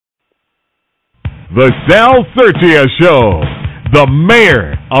The Sal Sirchia Show, the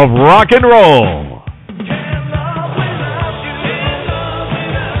mayor of rock and roll.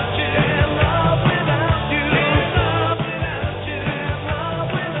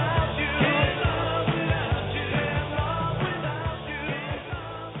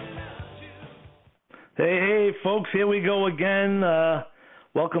 Hey, folks, here we go again.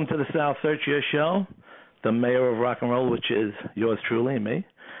 Welcome to the Sal Sirchia Show, the mayor of rock and roll, which is yours truly, me.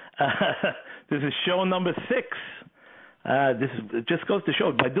 This is show number 6. It just goes to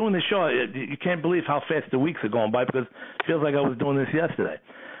show, by doing this show, you can't believe how fast the weeks are going by because it feels like I was doing this yesterday.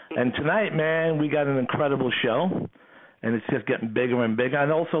 And tonight, man, we got an incredible show, and it's just getting bigger and bigger.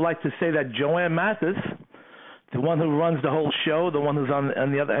 I'd also like to say that Joanne Mathis, the one who runs the whole show, the one who's on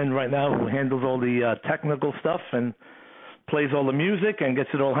the other end right now, who handles all the technical stuff and plays all the music and gets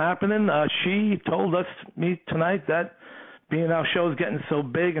it all happening, she told me tonight that being our show is getting so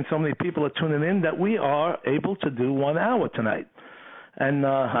big and so many people are tuning in that we are able to do 1 hour tonight. And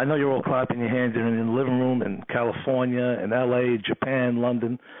I know you're all clapping your hands in the living room in California, in L.A., Japan,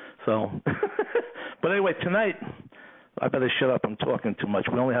 London. So, but anyway, tonight, I better shut up. I'm talking too much.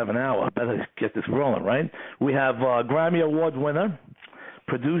 We only have an hour. I better get this rolling, right? We have Grammy Award winner,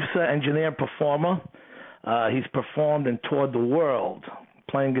 producer, engineer, performer. He's performed and toured the world,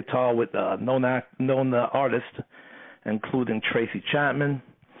 playing guitar with known artists, including Tracy Chapman,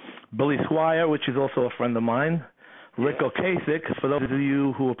 Billy Squier, which is also a friend of mine, Rick Ocasek. For those of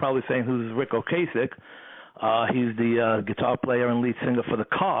you who are probably saying who's Rick Ocasek, he's the guitar player and lead singer for the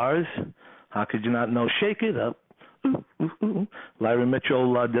Cars. How could you not know Shake It Up? Ooh, ooh, ooh. Larry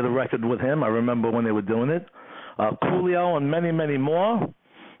Mitchell did a record with him. I remember when they were doing it. Coolio and many, many more.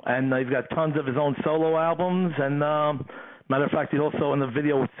 And he's got tons of his own solo albums. And matter of fact, he's also in the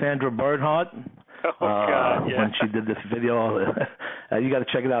video with Sandra Bernhardt. Oh, God, yeah. When she did this video. You got to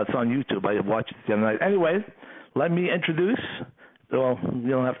check it out. It's on YouTube. I watched it the other night. Anyway, let me introduce, well,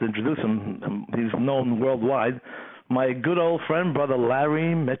 you don't have to introduce him. He's known worldwide. My good old friend, Brother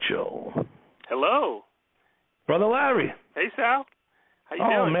Larry Mitchell. Hello. Brother Larry. Hey, Sal. How you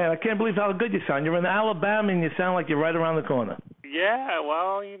doing? Oh, man, I can't believe how good you sound. You're in Alabama, and you sound like you're right around the corner. Yeah,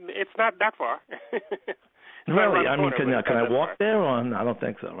 well, it's not that far. Really? I mean, can I walk there? Or I don't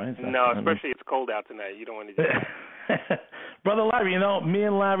think so, right? No, especially it's cold out tonight. You don't want to do that. Brother Larry, me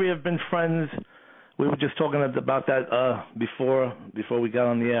and Larry have been friends. We were just talking about that before we got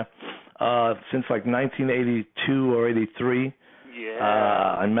on the air, since like 1982 or 83. Yeah.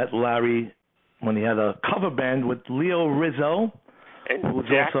 I met Larry when he had a cover band with Leo Rizzo, who was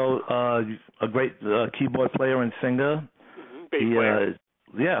also a great keyboard player and singer. Mm-hmm.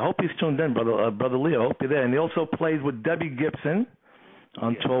 I hope he's tuned in, brother Leo. I hope you're there. And he also played with Debbie Gibson,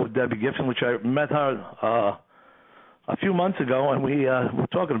 on tour with Debbie Gibson, which I met her a few months ago, and we were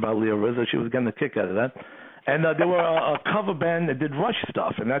talking about Leo Rizzo. She was getting a kick out of that. And they were a cover band that did Rush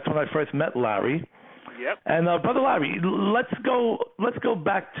stuff, and that's when I first met Larry. Yep. And Brother Larry, let's go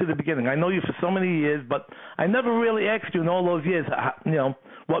back to the beginning. I know you for so many years, but I never really asked you in all those years,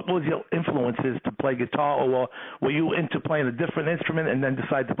 what was your influences to play guitar, or were you into playing a different instrument and then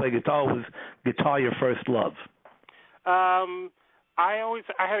decided to play guitar? Or was guitar your first love? I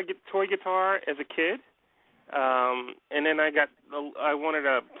had a toy guitar as a kid, and then I wanted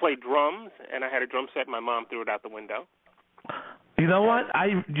to play drums, and I had a drum set. My mom threw it out the window. You know what?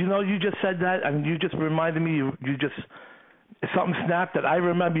 You just said that, and you just reminded me. Something snapped that I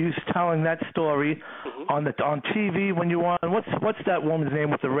remember you telling that story on TV when you were on. What's that woman's name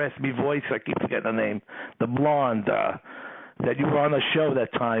with the raspy voice? I keep forgetting her name. The blonde that you were on a show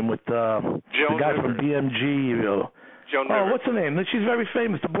that time with the guy from BMG. Joan Rivers. What's her name? She's very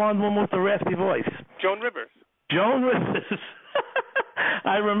famous. The blonde woman with the raspy voice. Joan Rivers. Joan Rivers.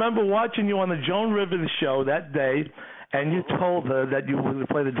 I remember watching you on the Joan Rivers show that day. And you told her that you were going to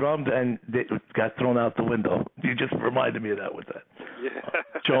play the drums, and it got thrown out the window. You just reminded me of that with that. Yeah.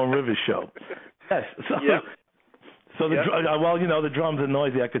 Joan Rivers show. Yes. So, yep. So the drums are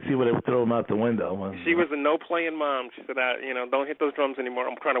noisy. I could see where they would throw them out the window. She was a no-playing mom. She said, don't hit those drums anymore.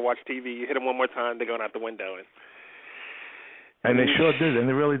 I'm trying to watch TV. You hit them one more time, they're going out the window. And they sure did, and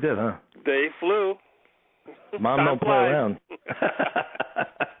they really did, huh? They flew. Mom don't play around.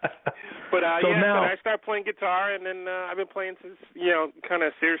 But now, I started playing guitar, and then I've been playing since, kind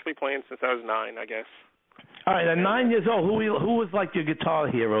of seriously playing since I was 9, I guess. All right, at 9 years old, who was like your guitar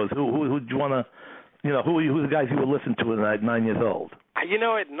heroes? Who do you want to, who the guys you would listen to at 9 years old? At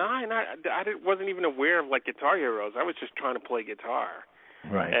 9, I wasn't even aware of like guitar heroes. I was just trying to play guitar.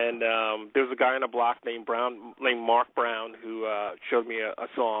 Right. And there was a guy on the block named Mark Brown who showed me a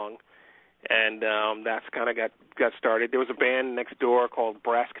song. and that's kind of got started. There was a band next door called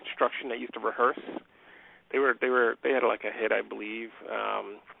Brass Construction that used to rehearse. They had like a hit, I believe.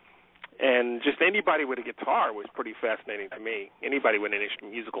 And just anybody with a guitar was pretty fascinating to me. Anybody with an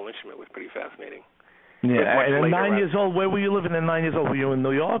musical instrument was pretty fascinating. Yeah, and at 9 years old, where were you living at 9 years old? Were you in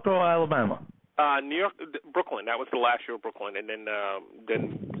New York or Alabama? New York, Brooklyn. That was the last year of Brooklyn, and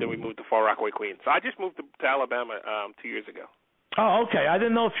then we moved to Far Rockaway, Queens. So I just moved to Alabama 2 years ago. Oh, okay. I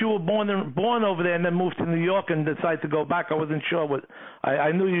didn't know if you were born over there and then moved to New York and decided to go back. I wasn't sure what.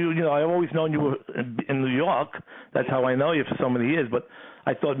 I knew you. You know, I've always known you were in New York. That's how I know you for so many years. But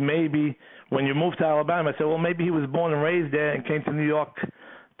I thought maybe when you moved to Alabama, I said, well, maybe he was born and raised there and came to New York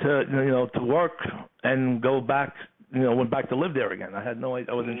to work and go back. You know, went back to live there again. I had no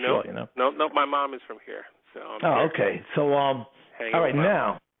idea. I wasn't sure. You know. No. My mom is from here. So. Okay. So all right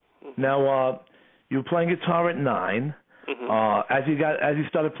now you were playing guitar at 9. Mm-hmm. As you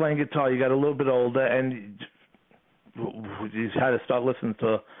started playing guitar, you got a little bit older, and you had to start listening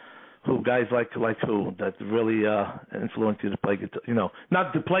to guys like who that really influenced you to play guitar. You know,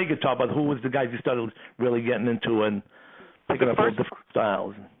 not to play guitar, but who was the guys you started really getting into and picking up all different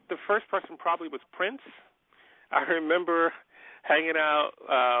styles? The first person probably was Prince. I remember hanging out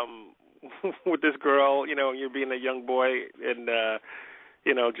with this girl. You know, you're being a young boy, and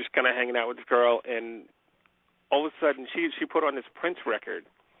you know, just kind of hanging out with this girl, and all of a sudden, she put on this Prince record,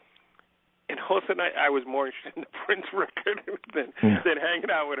 and all of a sudden, I was more interested in the Prince record than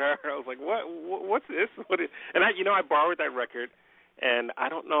hanging out with her. I was like, what's this? And I borrowed that record, and I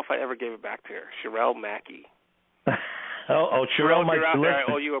don't know if I ever gave it back to her. Sherelle Mackey. Sherelle might be listening.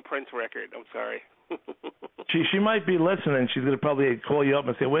 I owe you a Prince record. I'm sorry. She might be listening. She's going to probably call you up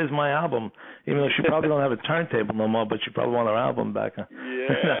and say, "Where's my album?" Even though she probably don't have a turntable no more, but she probably want her album back.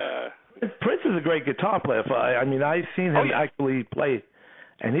 Yeah. Prince is a great guitar player. I mean, I've seen him actually play,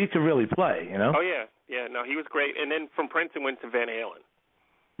 and he could really play, you know? Oh, yeah. No, he was great. And then from Prince, it went to Van Halen.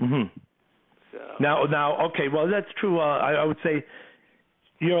 Mm-hmm. So. Now, okay, well, that's true. I would say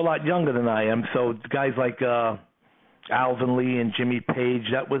you're a lot younger than I am, so guys like Alvin Lee and Jimmy Page,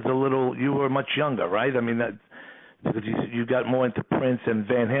 you were much younger, right? I mean, because you got more into Prince and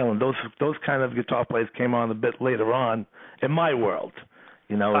Van Halen. Those kind of guitar players came on a bit later on in my world.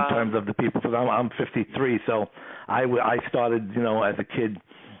 You know, in terms of the people, because I'm 53, so I started, you know, as a kid.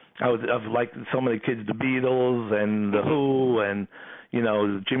 I was like so many kids, the Beatles and the Who, and you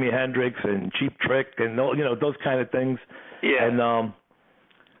know, Jimi Hendrix and Cheap Trick, and you know, those kind of things. Yeah. And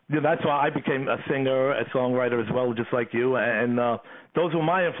that's why I became a singer, a songwriter as well, just like you. And those were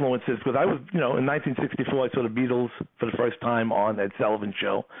my influences, because I was, you know, in 1964 I saw the Beatles for the first time on Ed Sullivan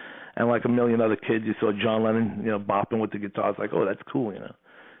Show. And like a million other kids, you saw John Lennon, you know, bopping with the guitar. It's like, oh, that's cool, you know.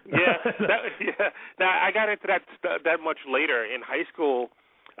 Yeah. Now I got into that much later in high school.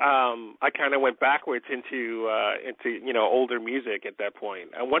 I kind of went backwards into you know, older music at that point.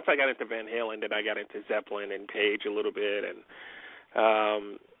 And once I got into Van Halen, then I got into Zeppelin and Page a little bit,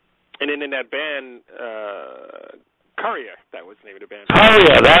 and then in that band. Courier, that was the name of the band.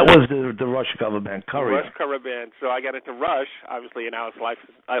 Courier, that was the Rush cover band, Courier. Rush cover band. So I got into Rush, obviously, and Alex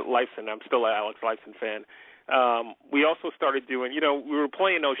Lifeson. I'm still an Alex Lifeson fan. We also started doing, you know, we were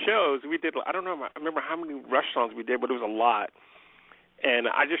playing those shows. We did, I don't know, I remember how many Rush songs we did, but it was a lot. And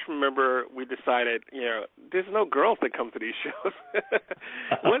I just remember we decided, you know, there's no girls that come to these shows.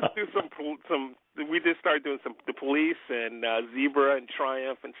 Let's do some. We just started doing the Police and Zebra and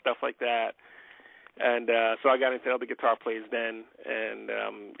Triumph and stuff like that. And so I got into other guitar players then, and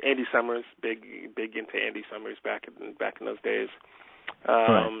Andy Summers, big into Andy Summers back in those days.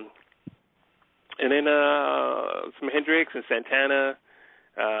 Right. And then some Hendrix and Santana.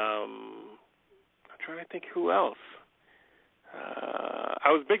 I'm trying to think who else. I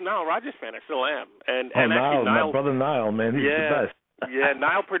was a big Nile Rodgers fan. I still am. And Nile, my brother Nile, man, he's the best. Yeah,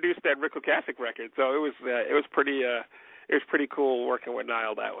 Nile produced that Rick Ocasek record, so it was pretty cool working with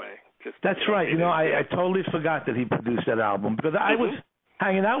Nile that way. That's right. You know, I totally forgot that he produced that album, because I was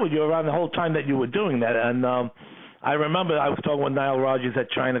hanging out with you around the whole time that you were doing that, and I remember I was talking with Nile Rodgers at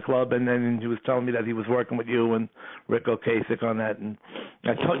China Club, and then he was telling me that he was working with you and Rick Ocasek on that, and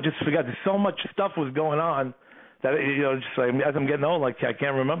I just forgot that so much stuff was going on that, you know, just like, as I'm getting old, like I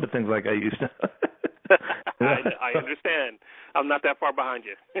can't remember things like I used to. I understand. I'm not that far behind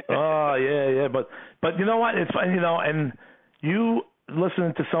you. Oh yeah, but you know what? It's fun, you know, and you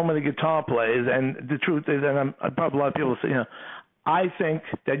listening to so many guitar players, and the truth is, and probably a lot of people say, you know, I think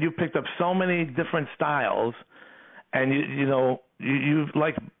that you picked up so many different styles, and you know, you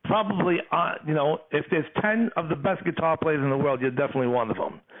like probably if there's 10 of the best guitar players in the world, you're definitely one of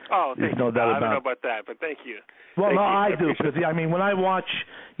them. Oh, thank you. No doubt I don't about know about that, but thank you. Well, thank no, you. I do, because I mean, when I watch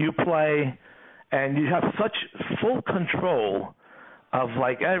you play, and you have such full control of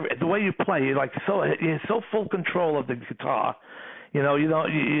like the way you play, you're so full control of the guitar.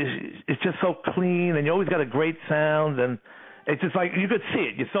 It's just so clean, and you always got a great sound, and it's just like you could see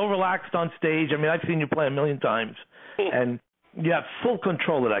it. You're so relaxed on stage. I mean, I've seen you play a million times, and you have full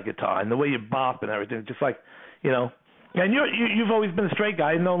control of that guitar and the way you bop and everything. Just like, and you've always been a straight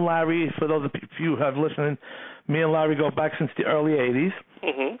guy. I've known Larry, for those of you who have listened, me and Larry go back since the early 80s.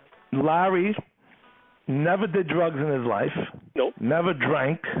 Mm-hmm. Larry never did drugs in his life. Nope. Never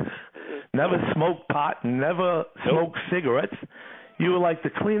drank. Never smoked pot. Never smoked cigarettes. You were like the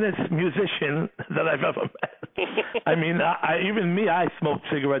cleanest musician that I've ever met. I mean, I smoked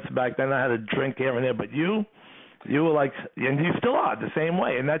cigarettes back then. I had a drink here and there, but you were like, and you still are the same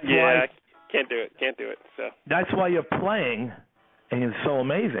way, and that's why. I can't do it. So that's why you're playing, and it's so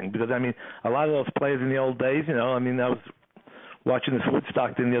amazing, because I mean, a lot of those players in the old days, I was watching this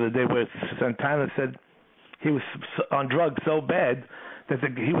Woodstock thing the other day where Santana said he was on drugs so bad that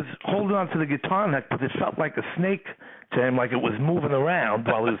he was holding on to the guitar neck, but it felt like a snake to him, like it was moving around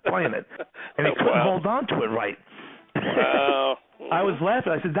while he was playing it, and he couldn't hold on to it right. Wow. I was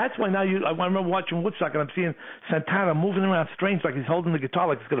laughing. I said, that's why now I remember watching Woodstock, and I'm seeing Santana moving around strange, like he's holding the guitar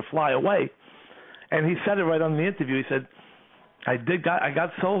like it's going to fly away. And he said it right on the interview. He said, I did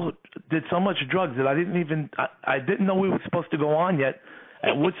so much drugs that I didn't know we were supposed to go on yet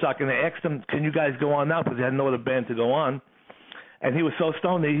at Woodstock, and they asked him, can you guys go on now, because they had no other band to go on. And he was so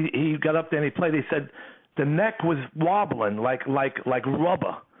stoned, he got up there and he played. He said the neck was wobbling like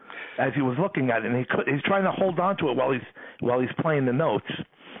rubber as he was looking at it, and he's trying to hold on to it while he's playing the notes.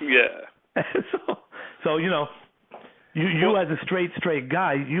 Yeah. so you as a straight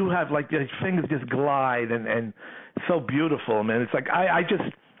guy, you have like your fingers just glide and so beautiful, man. It's like I just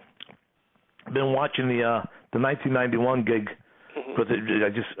been watching the 1991 gig, because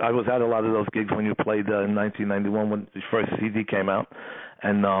I was at a lot of those gigs when you played in 1991 when the first CD came out,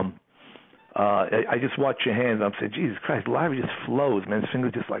 and I just watched your hands. I'm saying, Jesus Christ, Larry just flows, man. His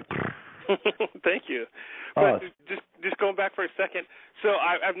fingers just like. Thank you. But just going back for a second, so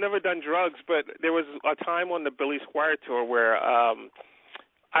I've never done drugs, but there was a time on the Billy Squier tour where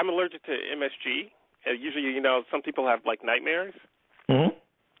I'm allergic to MSG. Usually, some people have like nightmares. Mm-hmm.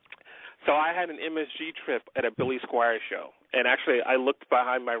 So I had an MSG trip at a Billy Squier show. And actually, I looked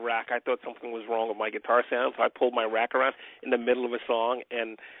behind my rack. I thought something was wrong with my guitar sound, so I pulled my rack around in the middle of a song,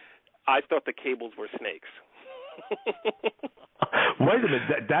 and I thought the cables were snakes. Wait a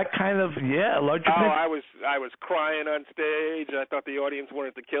minute, that kind of allergic. Oh, I was crying on stage. I thought the audience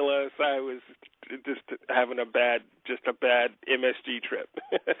wanted to kill us. I was just having a bad MSG trip.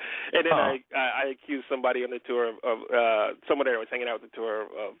 And then I accused somebody on the tour of someone that was hanging out with the tour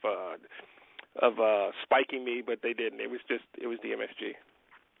of spiking me, but they didn't. It was the MSG.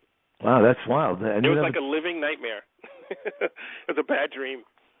 Wow, that's wild. And it was like a living nightmare. It was a bad dream.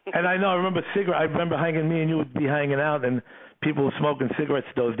 And I remember me and you would be hanging out, and people were smoking cigarettes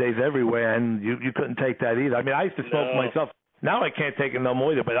those days everywhere, and you couldn't take that either. I mean, I used to smoke myself. Now I can't take it no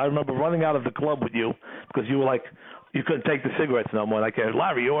more either, but I remember running out of the club with you because you were like, you couldn't take the cigarettes no more. Like,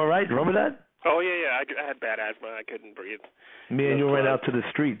 Larry, you all right? Remember that? Oh, yeah. I had bad asthma. I couldn't breathe. Me and you ran out to the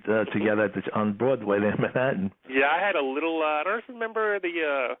street together on Broadway there in Manhattan. Yeah, I had a little, I don't remember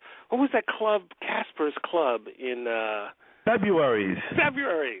what was that club, Casper's Club in... February's.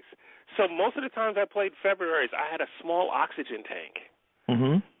 So most of the times I played February's, I had a small oxygen tank.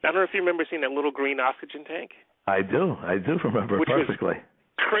 Mm-hmm. I don't know if you remember seeing that little green oxygen tank. I do remember Which perfectly. Was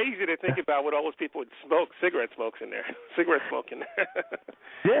crazy to think about what all those people would smoke, cigarette smoke in there.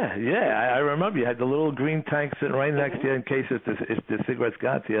 Yeah, I remember you had the little green tank sitting right next to you in case if the cigarettes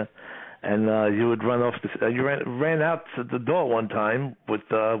got to you. And you would run off. You ran out to the door one time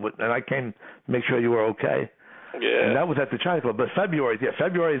and I came to make sure you were okay. Yeah. And that was at the China Club. But February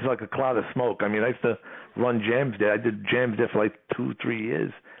is like a cloud of smoke. I mean, I used to run jams there. I did jams there for like 2-3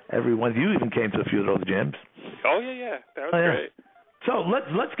 years. Every one. You even came to a few of those jams. Oh, yeah. That was great. So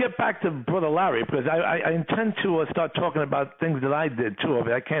let's get back to Brother Larry, because I intend to start talking about things that I did too.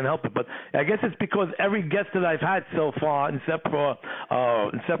 I can't help it, but I guess it's because every guest that I've had so far, except for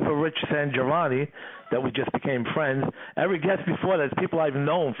Rich San Giovanni, that we just became friends. Every guest before that is people I've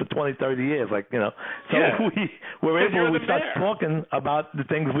known for 20, 30 years, So we start talking about the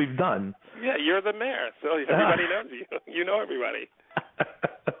things we've done. Yeah, you're the mayor, so everybody knows you. You know everybody.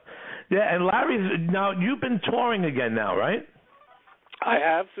 Yeah, and Larry's now. You've been touring again now, right? I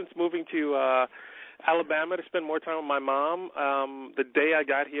have, since moving to Alabama to spend more time with my mom. The day I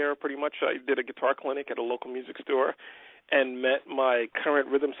got here, pretty much I did a guitar clinic at a local music store and met my current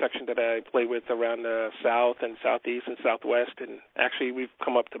rhythm section that I play with around the South and Southeast and Southwest. And actually we've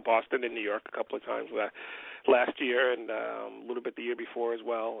come up to Boston and New York a couple of times last year and a little bit the year before as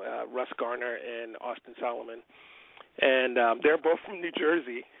well, Russ Garner and Austin Solomon. And they're both from New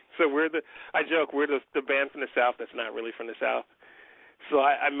Jersey. So I joke, we're the band from the South that's not really from the South. So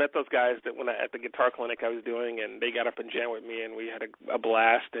I met those guys at the guitar clinic I was doing, and they got up and jammed with me, and we had a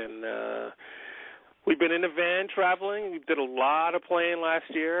blast. And we've been in a van traveling. We did a lot of playing last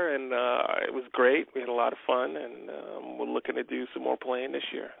year, and it was great. We had a lot of fun, and we're looking to do some more playing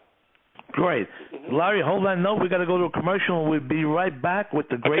this year. Great. Mm-hmm. Larry, hold on. No, we got to go to a commercial, and we'll be right back with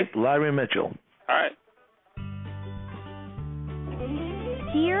the great Larry Mitchell. All right.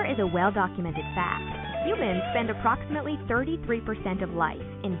 Here is a well-documented fact. Humans spend approximately 33% of life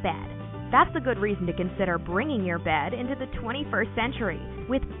in bed. That's a good reason to consider bringing your bed into the 21st century.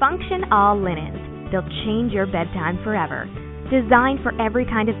 With Function All Linens, they'll change your bedtime forever. Designed for every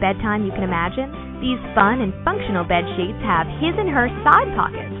kind of bedtime you can imagine, these fun and functional bed sheets have his and her side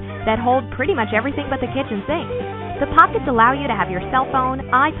pockets that hold pretty much everything but the kitchen sink. The pockets allow you to have your cell phone,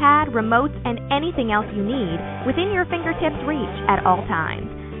 iPad, remotes, and anything else you need within your fingertips' reach at all times.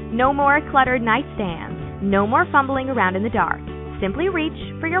 No more cluttered nightstands. No more fumbling around in the dark. Simply reach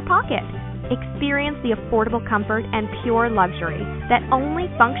for your pocket. Experience the affordable comfort and pure luxury that only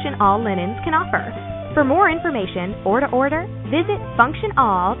Function All Linens can offer. For more information or to order, visit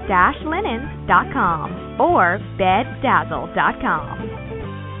functionall-linens.com or beddazzle.com.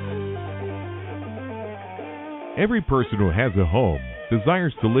 Every person who has a home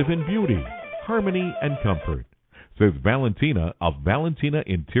desires to live in beauty, harmony, and comfort, says Valentina of Valentina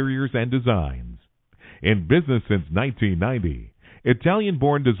Interiors and Designs. In business since 1990,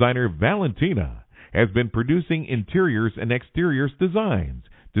 Italian-born designer Valentina has been producing interiors and exteriors designs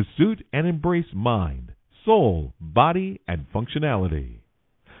to suit and embrace mind, soul, body, and functionality.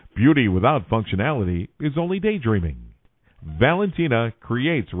 Beauty without functionality is only daydreaming. Valentina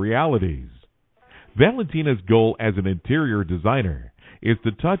creates realities. Valentina's goal as an interior designer is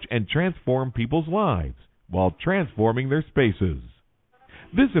to touch and transform people's lives while transforming their spaces.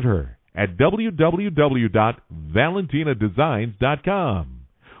 Visit her at www.valentinadesigns.com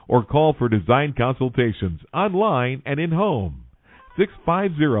or call for design consultations online and in-home.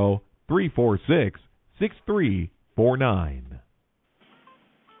 650-346-6349.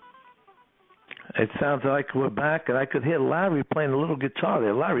 It sounds like we're back, and I could hear Larry playing a little guitar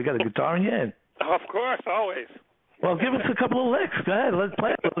there. Larry, you got a guitar in your hand? Of course, always. Well, give us a couple of licks. Go ahead, let's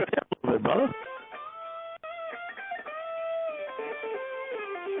play a little bit, brother.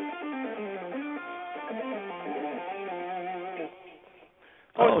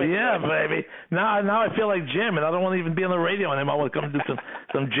 Oh yeah, baby. Now I feel like jamming. I don't want to even be on the radio anymore. I want to come and do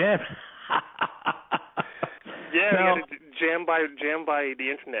some jam. Yeah, now, you got to jam by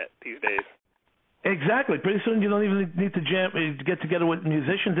the internet these days. Exactly. Pretty soon you don't even need to get together with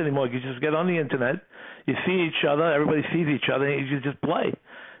musicians anymore. You just get on the internet. You see each other. Everybody sees each other. And you just play.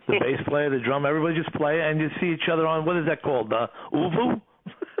 The bass player, the drummer, everybody just play, and you see each other on, what is that called? Uvu?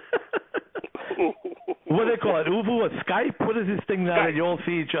 What do they call it? Uvu or Skype? What is this thing now that you all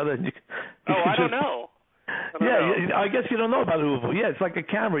see each other? I don't know. I guess you don't know about Uvu. Yeah, it's like a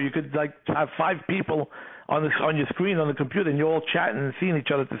camera. You could like have 5 people on your screen on the computer, and you're all chatting and seeing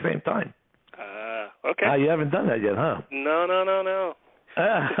each other at the same time. Okay. You haven't done that yet, huh? No.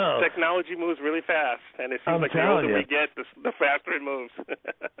 Technology moves really fast, and it seems like the older we get, the faster it moves.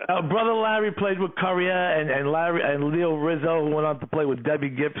 Brother Larry played with Courier and Leo Rizzo, who went on to play with Debbie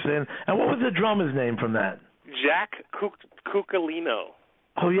Gibson. And what was the drummer's name from that? Jack Cucalino.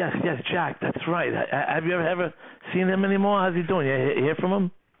 Oh, yes, Jack. That's right. Have you ever seen him anymore? How's he doing? You hear from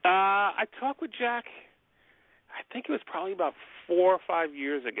him? I talked with Jack, I think it was probably about 4 or 5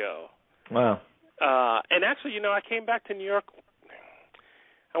 years ago. Wow. And actually, I came back to New York,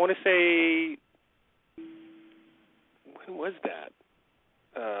 I want to say, when was that?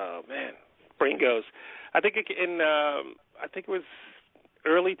 Man, brain goes. I think it was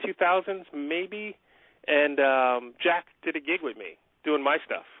early 2000s, maybe. And Jack did a gig with me, doing my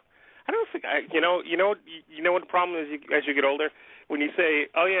stuff. I don't think you know what the problem is as you get older, when you say,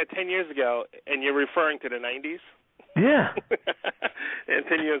 "Oh yeah, 10 years ago," and you're referring to the 90s. Yeah. And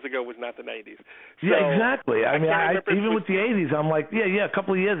 10 years ago was not the 90s. So, yeah, exactly. I mean, even with the 80s, I'm like, yeah, a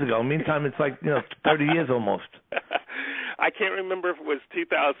couple of years ago. Meantime, it's like 30 years almost. I can't remember if it was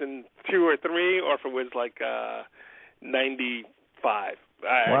 2002 or 3, or if it was like 95.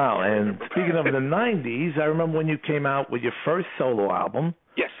 Wow, and speaking of the 90s, I remember when you came out with your first solo album.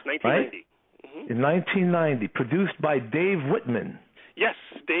 Yes, 1990. Right? in 1990, produced by Dave Whitman. Yes,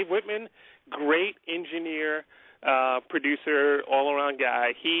 Dave Whitman, great engineer, producer, all-around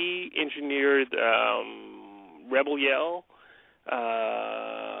guy. He engineered Rebel Yell.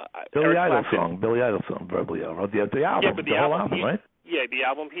 Billy Idol song, Rebel Yell. The album, yeah, but the whole album, right? Yeah, the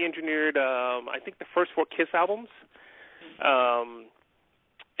album. He engineered, I think, the first 4 Kiss albums.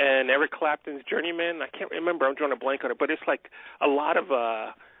 And Eric Clapton's Journeyman. I can't remember. I'm drawing a blank on it. But it's like a lot of,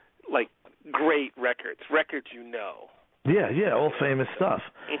 like, great records you know. Yeah, all famous stuff.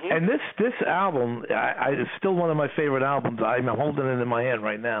 Mm-hmm. And this album, it's still one of my favorite albums. I'm holding it in my hand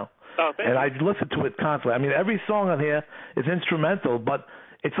right now. Oh, thank you. I listen to it constantly. I mean, every song on here is instrumental, but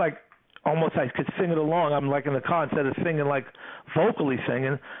it's like almost I could sing it along. I'm like in the car, instead of singing like vocally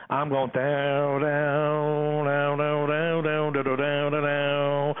singing, I'm going down, down, down, down, down, down, down, down, down,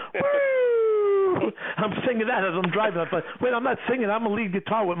 down. Woo! I'm singing that as I'm driving. I'm like, wait, I'm not singing. I'm a lead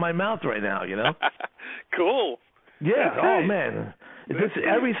guitar with my mouth right now, you know? Cool. Yeah. Okay. Oh man,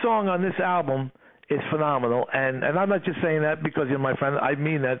 every song on this album is phenomenal, and I'm not just saying that because you're my friend. I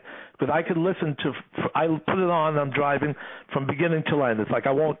mean that because I could listen to. I put it on. I'm driving from beginning to end. It's like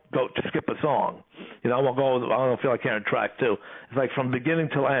I won't go to skip a song. You know, I won't go. I don't feel like hearing track 2. It's like from beginning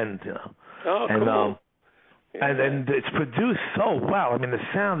to end. You know. Oh, and, cool. And it's produced so well. I mean, the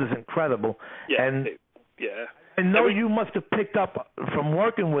sound is incredible. Yeah. And yeah. I know you must have picked up from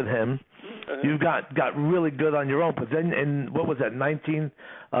working with him. You got really good on your own, but then in what was that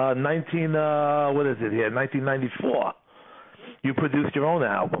 1994, you produced your own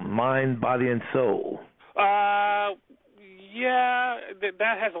album, Mind, Body, and Soul. Yeah,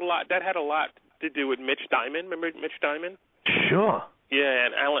 that has a lot. That had a lot to do with Mitch Diamond. Remember Mitch Diamond? Sure. Yeah,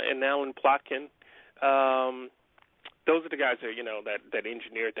 and Alan Plotkin. Those are the guys that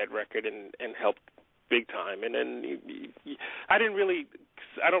engineered that record and helped big time. And then I don't really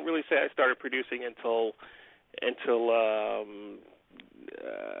say I started producing until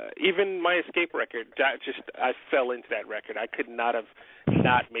even my Escape record. I fell into that record. I could not have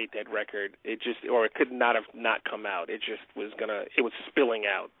not made that record. It could not have not come out. It just was it was spilling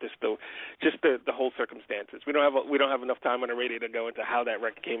out. The whole circumstances. We don't have enough time on the radio to go into how that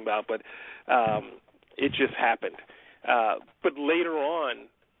record came about, but it just happened. But later on,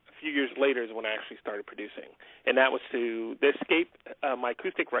 a few years later, is when I actually started producing, and that was the Escape. My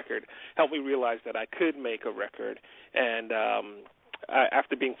acoustic record helped me realize that I could make a record, and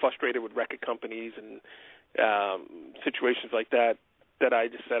after being frustrated with record companies and situations like that I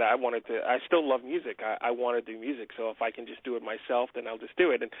just said I still love music. I want to do music, so if I can just do it myself, then I'll just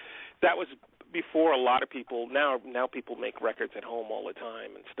do it. And that was before a lot of people. Now people make records at home all the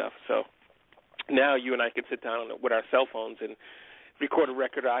time and stuff. So now you and I can sit down with our cell phones and record a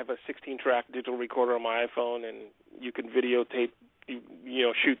record. I have a 16-track digital recorder on my iPhone, and you can videotape,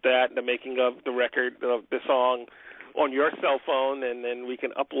 shoot that, the making of the record, of the song, on your cell phone, and then we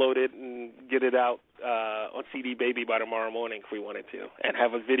can upload it and get it out on CD Baby by tomorrow morning if we wanted to, and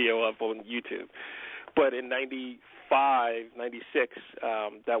have a video up on YouTube. But in 95, 96,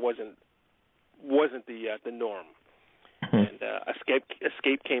 that wasn't the norm. And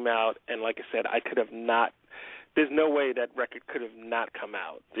Escape came out, and like I said, I could have not. There's no way that record could have not come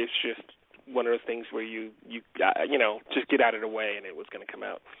out. It's just one of those things where you just get out of the way, and it was going to come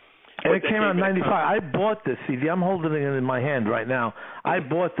out. And it came out in 95. I bought this CD. I'm holding it in my hand right now. I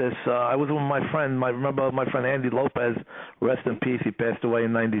bought this. I was with my friend. Remember my friend Andy Lopez, rest in peace. He passed away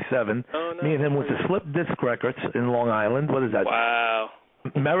in 97. Oh, no. Me and him went to Slip Disc Records in Long Island. What is that? Wow.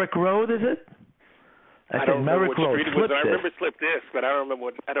 Merrick Road, is it? I don't remember what street it was on. I remember Disc. Slip Disc, but I don't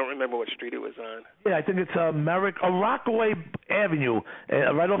remember what street it was on. Yeah, I think it's Rockaway Avenue,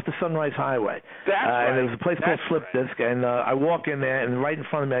 right off the Sunrise Highway. That's right. And there was a place called Slip Disc, and I walk in there, and right in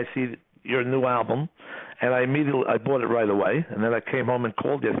front of me I see your new album, and I bought it right away, and then I came home and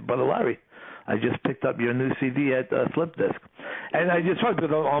called you. I said, Brother Larry, I just picked up your new CD at Slip Disc. And I just talked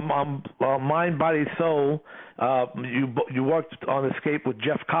because on Mind, Body, Soul, you worked on Escape with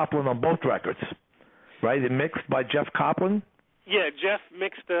Jeff Copeland on both records. Right, it mixed by Jeff Copeland? Yeah, Jeff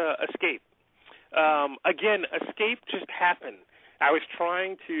mixed Escape. Again, Escape just happened. I was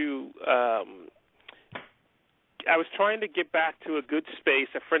trying to get back to a good space.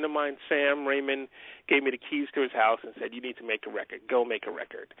 A friend of mine, Sam Raymond, gave me the keys to his house and said, "You need to make a record. Go make a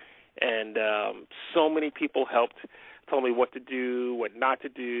record." And so many people helped, told me what to do, what not to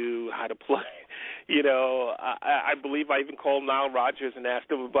do, how to play. I believe I even called Nile Rodgers and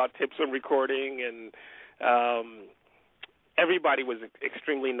asked him about tips on recording, and everybody was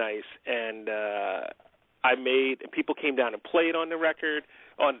extremely nice. And people came down and played on the record,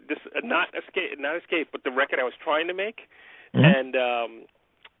 on this not Escape, but the record I was trying to make. Mm-hmm.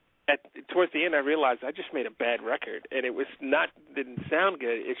 towards the end, I realized I just made a bad record, and it didn't sound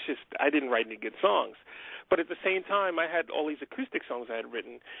good. It's just I didn't write any good songs. But at the same time, I had all these acoustic songs I had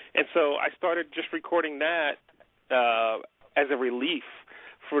written, and so I started just recording that as a relief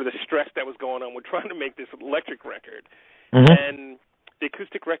for the stress that was going on with trying to make this electric record. Mm-hmm. And the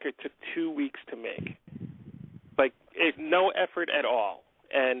acoustic record took 2 weeks to make, like no effort at all.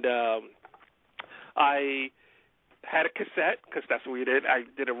 And I had a cassette, because that's what we did. I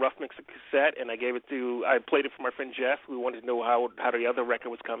did a rough mix of cassette, and I played it for my friend Jeff, who wanted to know how the other record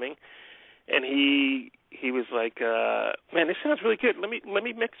was coming. And he was like, man, this sounds really good. Let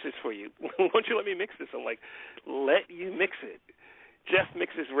me mix this for you. Won't you let me mix this? I'm like, let you mix it. Jeff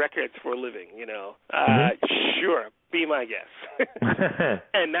mixes records for a living, you know. Sure, be my guest.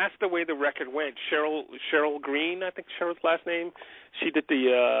 And that's the way the record went. Cheryl Green, I think Cheryl's last name, she did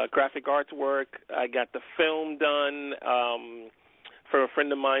the graphic arts work. I got the film done for a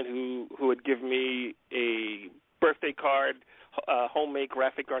friend of mine who had given me a birthday card, homemade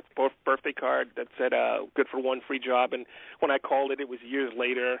graphic arts birthday card that said good for one free job. And when I called it was years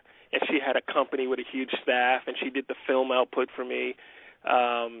later, and she had a company with a huge staff, and she did the film output for me.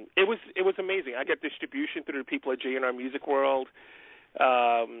 It was amazing. I got distribution through the people at J&R Music World.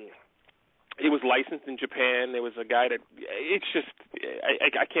 It was licensed in Japan. There was a guy that it's just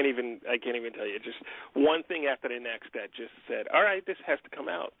I can't even tell you. Just one thing after the next that just said, all right, this has to come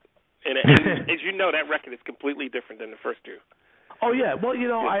out. And as you know, that record is completely different than the first two. Oh, yeah. Well, you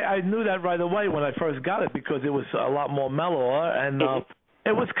know, I knew that right away when I first got it because it was a lot more mellower. And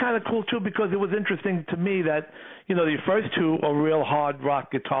it was kind of cool, too, because it was interesting to me that, you know, the first two are real hard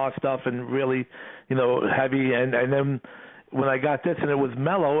rock guitar stuff and really, you know, heavy. And then when I got this and it was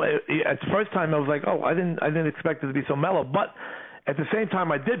mellow, at the first time I was like, oh, I didn't expect it to be so mellow. But at the same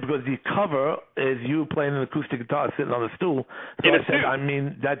time, I did, because the cover is you playing an acoustic guitar sitting on a stool. So I said, I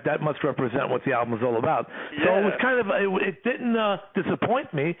mean, that must represent what the album is all about. Yeah. So it was kind of, it didn't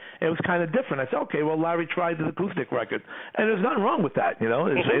disappoint me. It was kind of different. I said, okay, well, Larry tried the acoustic record, and there's nothing wrong with that. You know,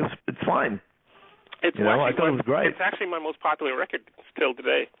 it's fine. I thought it was great. It's actually my most popular record still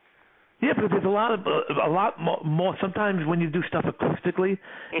today. Yeah, but there's a lot more. Sometimes when you do stuff acoustically,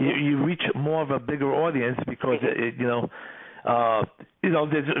 you reach more of a bigger audience because the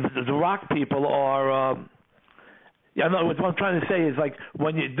rock people are. I know what I'm trying to say is, like,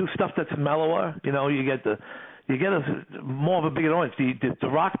 when you do stuff that's mellower, you know, you get more of a bigger audience. The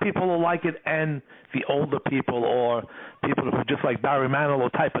rock people will like it, and the older people or people who just like Barry Manilow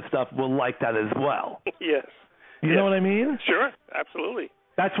type of stuff will like that as well. Yes. You know what I mean? Sure, absolutely.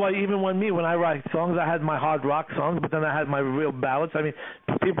 That's why even when I write songs, I had my hard rock songs, but then I had my real ballads. I mean,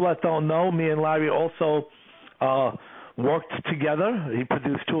 for people that don't know, me and Larry also worked together. He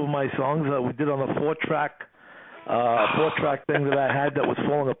produced two of my songs. We did on a four-track thing that I had that was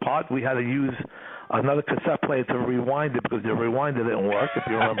falling apart. We had to use another cassette player to rewind it because the rewinder didn't work, if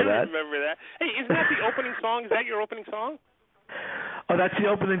you remember that. I remember that. Hey, isn't that the opening song? Is that your opening song? Oh, that's the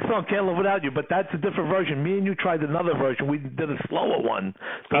opening song, Can't Live Without You, but that's a different version. Me and you tried another version. We did a slower one.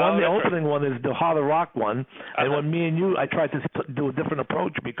 The opening one is the harder rock one, and when me and you, I tried to do a different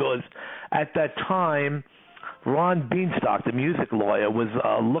approach because at that time, Ron Beanstalk, the music lawyer, was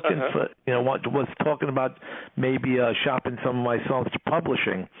looking for, was talking about maybe shopping some of my songs to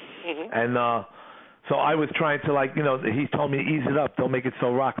publishing. And so I was trying to, he told me, ease it up, don't make it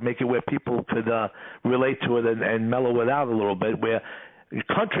so rock, make it where people could relate to it and mellow it out a little bit, where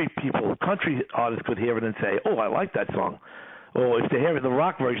country artists could hear it and say, oh, I like that song. Or if they hear the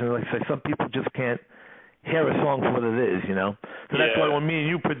rock version, like say, some people just can't hear a song for what it is, So that's why when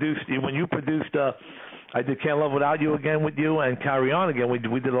you produced, I did Can't Live Without You again with you and Carry On again.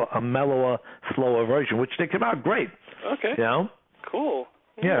 We did a mellower, slower version, which they came out great. Okay. Cool.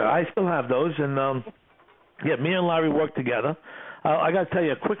 Yeah, I still have those. And, me and Larry worked together. I got to tell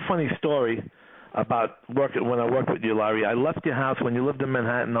you a quick funny story about when I worked with you, Larry. I left your house when you lived in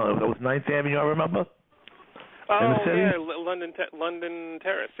Manhattan. It was 9th Avenue, I remember? Oh, in the city? Yeah, London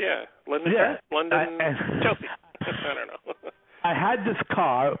Terrace, yeah. Terrace? London, Chelsea. I don't know. I had this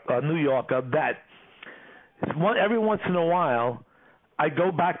car, a New Yorker, that every once in a while, I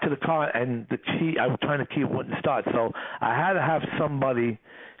go back to the car and the key, I was trying to key, it wouldn't start. So I had to have somebody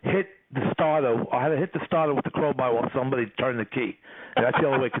hit the starter. I had to hit the starter with the crowbar while somebody turned the key. And that's the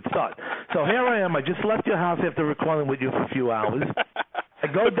only way it could start. So here I am. I just left your house after recording with you for a few hours. I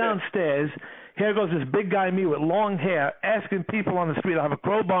go downstairs. Here goes this big guy, me, with long hair, asking people on the street. I have a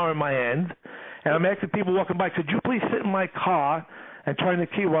crowbar in my hand. And I'm asking people walking by, could you please sit in my car and turn the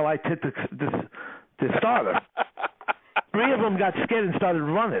key while I hit the starter? 3 of them got scared and started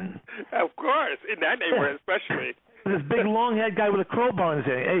running. Of course, in that neighborhood especially. this big long-haired guy with a crowbar in his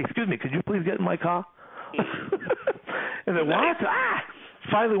hand. Hey, excuse me, could you please get in my car? And then what?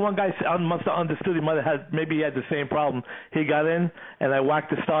 Finally, one guy must have understood. Maybe he had the same problem. He got in, and I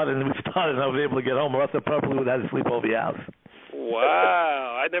whacked the start, and we started, and I was able to get home. Or else I probably would have had to sleep over your house.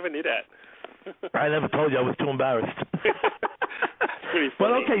 Wow, I never knew that. I never told you. I was too embarrassed. Pretty funny.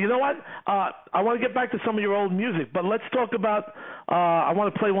 But okay, you know what? I want to get back to some of your old music, but let's talk about. I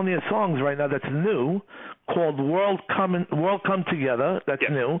want to play one of your songs right now that's new, called "World Come Together." That's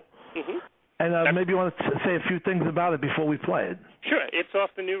new. Mm-hmm. And maybe you want to say a few things about it before we play it. Sure. It's off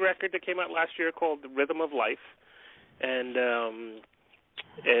the new record that came out last year called "The Rhythm of Life," and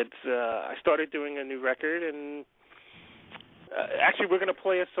I started doing a new record, and actually we're going to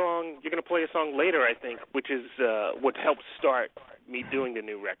play a song. You're going to play a song later, I think, which is what helped start me doing the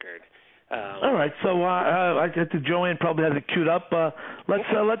new record. All right. So I get to Joanne probably has it queued up. Let's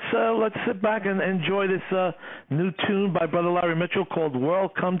sit back and enjoy this new tune by Brother Larry Mitchell called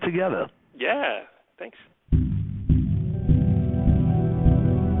 "World Come Together." Yeah, thanks.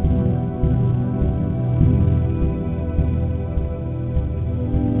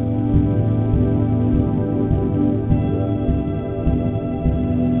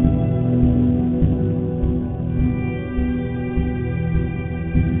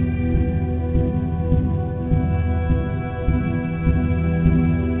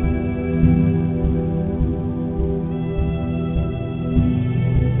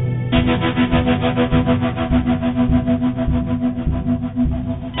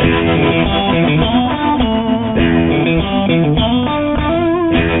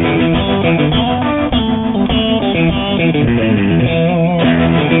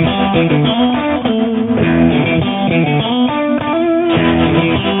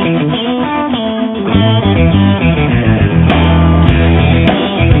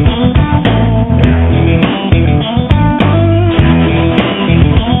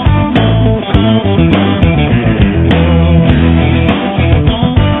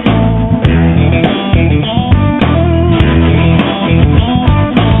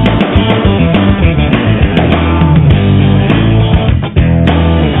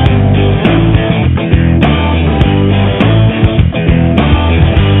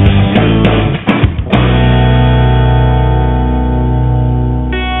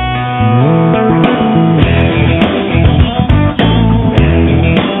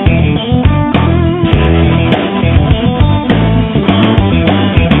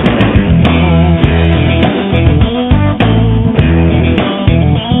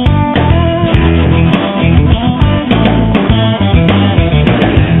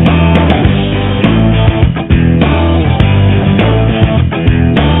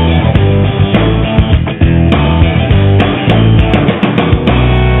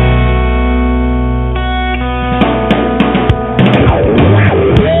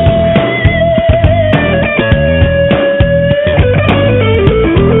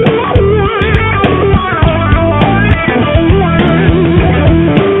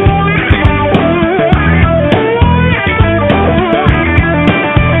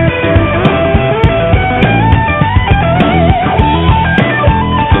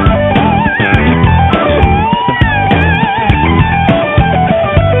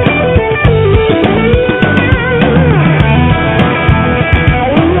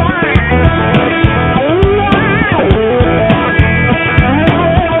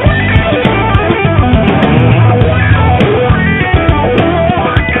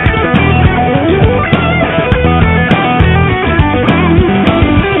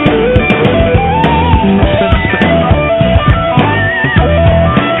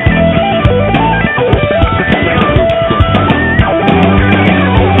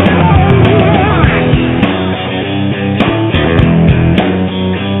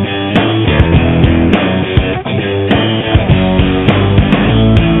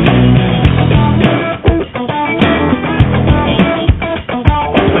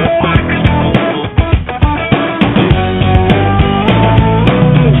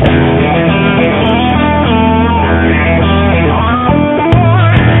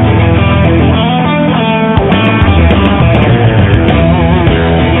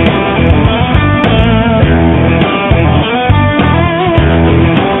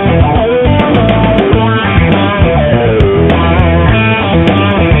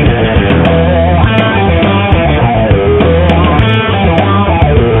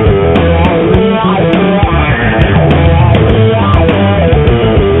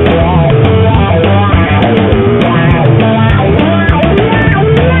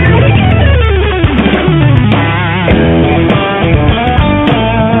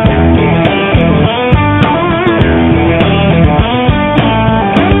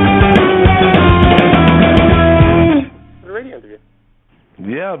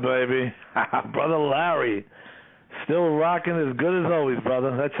 Yeah, baby. Brother Larry. Still rocking as good as always,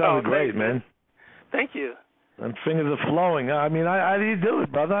 brother. That sounded great, man. Thank you. And fingers are flowing. I mean, how do you do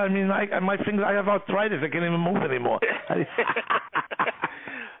it, brother? I mean, my fingers, I have arthritis. I can't even move anymore.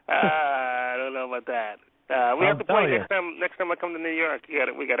 I don't know about that. We have to play next time I come to New York.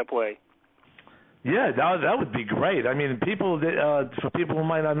 We got to play. Yeah, that would be great. I mean, for people who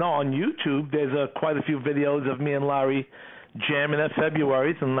might not know, on YouTube, there's quite a few videos of me and Larry jamming at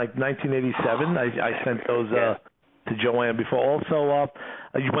February's in like 1987. I sent those to Joanne before. Also,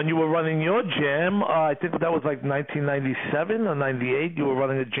 when you were running your jam, I think that was like 1997 or 98. You were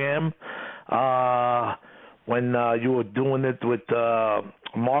running a jam when you were doing it with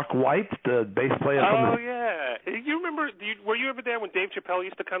Mark White, the bass player. Yeah. You remember? Were you ever there when Dave Chappelle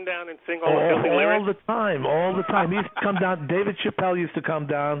used to come down and sing all the filthy lyrics? All the time. He used to come down. David Chappelle used to come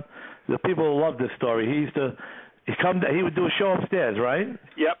down. The people love this story. He would do a show upstairs, right?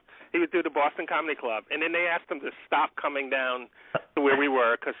 Yep. He would do the Boston Comedy Club, and then they asked him to stop coming down to where we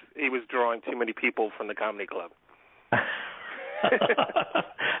were because he was drawing too many people from the comedy club.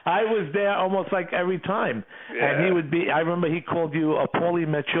 I was there almost like every time, and he would be. I remember he called you Paulie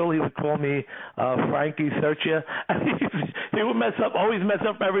Mitchell. He would call me Frankie Sirchia. He would always mess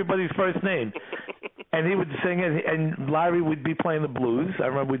up everybody's first name, and he would sing it. And Larry would be playing the blues. I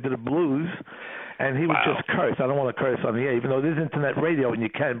remember we did a blues. And he would just curse. I don't want to curse on the air, even though there's internet radio and you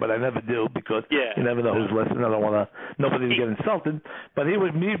can, but I never do because you never know who's listening. I don't want nobody to get insulted. But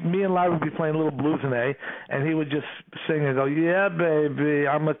me and Larry would be playing a little blues in A, and he would just sing and go, "Yeah, baby,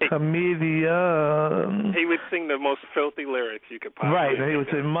 I'm a comedian." He would sing the most filthy lyrics you could possibly. Right, and he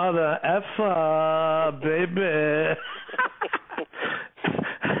would say, "Mother effer, baby."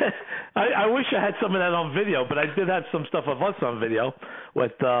 I wish I had some of that on video, but I did have some stuff of us on video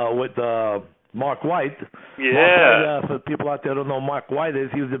with Mark White. Yeah. Mark White, for people out there who don't know who Mark White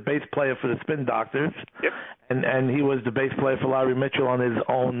is, he was the bass player for the Spin Doctors. Yep. And he was the bass player for Larry Mitchell on his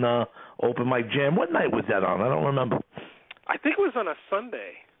own open mic jam. What night was that on? I don't remember. I think it was on a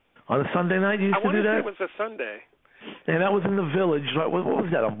Sunday. On a Sunday night you used to do that? I want to say it was a Sunday. And that was in the Village. What was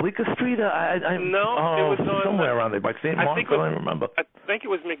that, on Bleecker Street? No, it was on somewhere around there by St. Mark's. I don't remember. I think it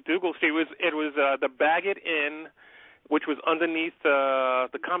was McDougal Street. It was the Baggett Inn, which was underneath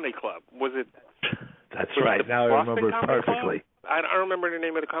the comedy club. Was it? That's right. Now I remember it perfectly. I don't remember the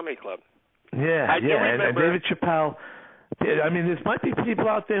name of the comedy club. Yeah, and David Chappelle. I mean, there might be people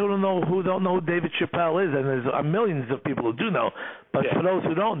out there who don't know who David Chappelle is, and there's millions of people who do know. But for those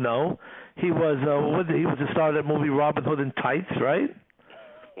who don't know, he was the star of that movie Robin Hood in Tights, right?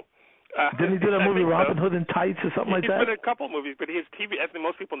 Didn't he do that movie Robin Hood in Tights or something like that? He's been in a couple movies, but his TV. I think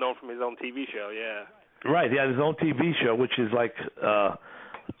most people know him from his own TV show. Yeah. Right. He had his own TV show, which is like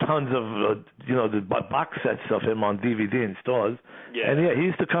tons of the box sets of him on DVD in stores. Yeah. And he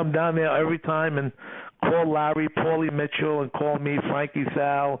used to come down there every time and call Larry, Paulie Mitchell, and call me Frankie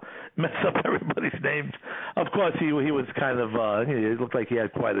Sal, mess up everybody's names. Of course, he was kind of it looked like he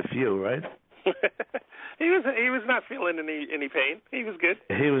had quite a few, right? He was not feeling any pain. He was good.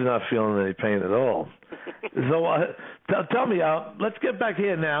 He was not feeling any pain at all. So tell me, let's get back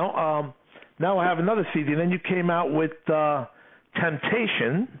here now. Now I have another CD. Then you came out with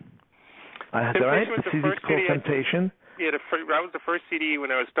Temptation. Right? The CD's called Temptation. That was the first CD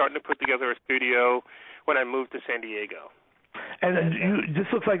when I was starting to put together a studio when I moved to San Diego. And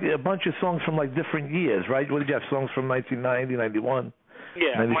this looks like a bunch of songs from like different years, right? What did you have? Songs from 1990, 91?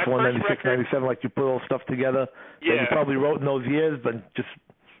 Yeah. 94, 96, 97, like you put all stuff together that you probably wrote in those years, but just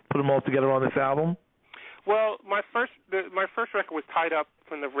put them all together on this album? Well, my first record was tied up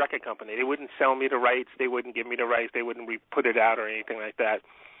from the record company. They wouldn't sell me the rights. They wouldn't give me the rights. They wouldn't put it out or anything like that.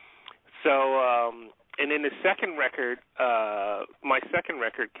 So, and then the second record, my second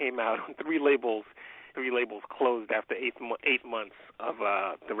record came out on 3 labels. 3 labels closed after 8 months of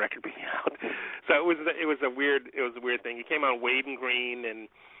the record being out. So it was a weird thing. It came out Wade and Green, and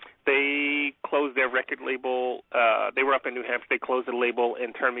they closed their record label. They were up in New Hampshire. They closed the label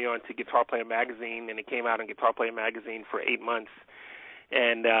and turned me on to Guitar Player Magazine, and it came out in Guitar Player Magazine for 8 months.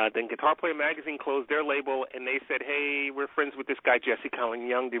 And then Guitar Player Magazine closed their label, and they said, "Hey, we're friends with this guy Jesse Colin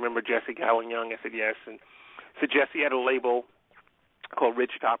Young. Do you remember Jesse Colin Young?" I said, "Yes." And so Jesse had a label called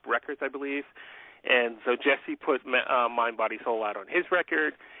Ridgetop Records, I believe. And so Jesse put Mind, Body, Soul out on his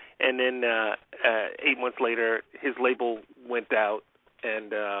record, and then 8 months later, his label went out,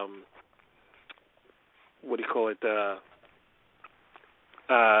 and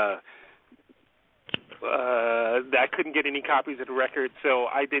I couldn't get any copies of the record, so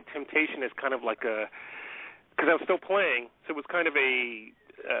I did Temptation as kind of like because I was still playing, so it was kind of a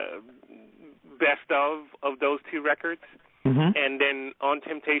best of those 2 records. Mm-hmm. And then on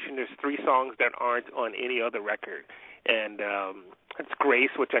Temptation, there's 3 songs that aren't on any other record. And it's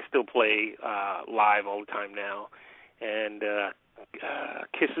Grace, which I still play live all the time now. And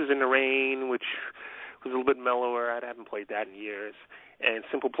Kisses in the Rain, which was a little bit mellower. I haven't played that in years. And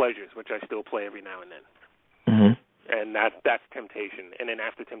Simple Pleasures, which I still play every now and then. Mm-hmm. And that's Temptation. And then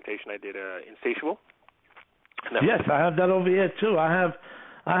after Temptation, I did Insatiable. Yes, I have that over here too. I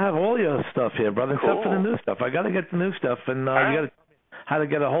have all your stuff here, brother, except for the new stuff. I got to get the new stuff, and you got to tell me how to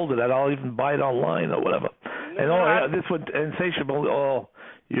get a hold of that. I'll even buy it online or whatever. This was Insatiable.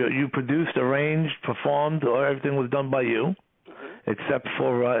 You produced, arranged, performed, or everything was done by you, except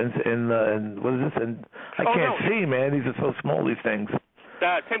for what is this? And I can't see, man. These are so small. These things.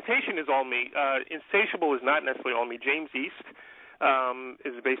 Temptation is all me. Insatiable is not necessarily all me. James East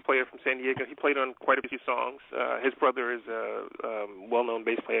is a bass player from San Diego. He played on quite a few songs. His brother is a well-known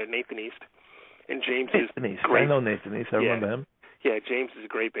bass player, Nathan East. And James is great. I know Nathan East. I remember him. Yeah, James is a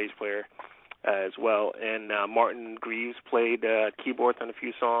great bass player as well. And Martin Greaves played keyboards on a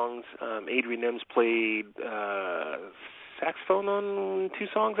few songs. Adrian Nims played saxophone on 2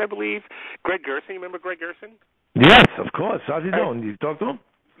 songs, I believe. Greg Gerson, you remember Greg Gerson? Yes, of course. How's he doing? You talked to him?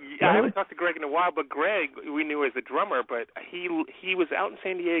 Yeah, I haven't talked to Greg in a while, but Greg, we knew as a drummer, but he was out in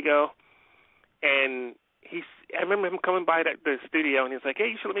San Diego, and I remember him coming by the studio, and he was like, hey,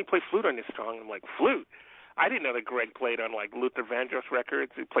 you should let me play flute on this song. I'm like, flute? I didn't know that Greg played on, like, Luther Vandross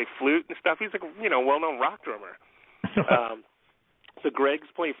records. He played flute and stuff. He's like a, well-known rock drummer. So Greg's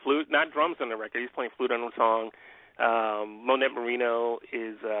playing flute, not drums on the record. He's playing flute on the song. Monette Marino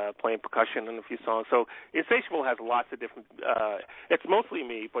is playing percussion on a few songs. So Insatiable has lots of different, it's mostly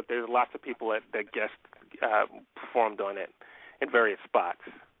me, but there's lots of people that guest performed on it in various spots.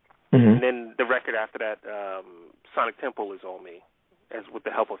 Mm-hmm. And then the record after that, Sonic Temple, is all me, as with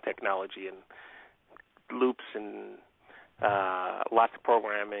the help of technology and loops and lots of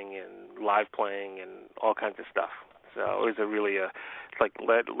programming and live playing and all kinds of stuff. So it was it's like,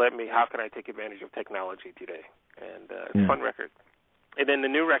 let me, how can I take advantage of technology today? And it's a fun record. And then the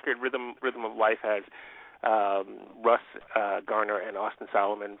new record, Rhythm of Life, has Russ Garner and Austin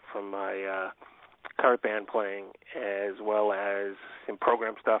Solomon from my current band playing, as well as some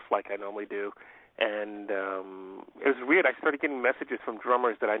program stuff like I normally do. And it was weird. I started getting messages from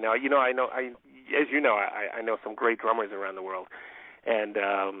drummers that I know. As you know, I know some great drummers around the world. And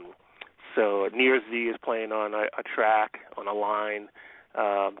so Nir Z is playing on a track, on a line.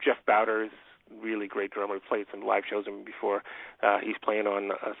 Jeff Bowders, really great drummer, played some live shows with me before. He's playing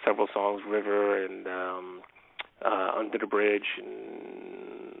on several songs, River and Under the Bridge,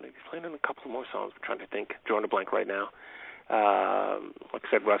 and he's playing on a couple of more songs. I'm trying to think, drawing a blank right now. Like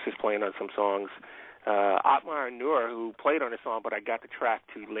I said, Russ is playing on some songs. Otmar Nur, who played on a song, but I got the track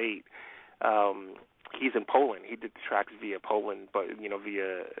too late. He's in Poland. He did the tracks via Poland, but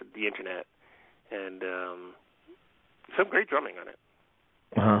via the internet, and some great drumming on it.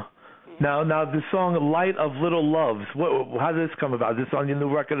 Uh-huh. Now, this song "Light of Little Loves," how did this come about? Is this on your new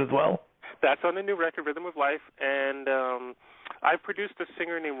record as well? That's on the new record, Rhythm of Life, and I produced a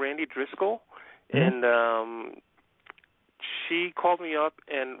singer named Randy Driscoll, and she called me up,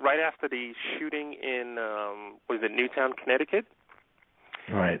 and right after the shooting in Newtown, Connecticut.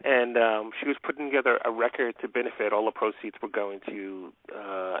 Right. And she was putting together a record to benefit. All the proceeds were going to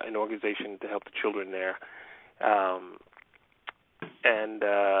an organization to help the children there. And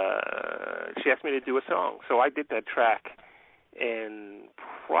she asked me to do a song. So I did that track in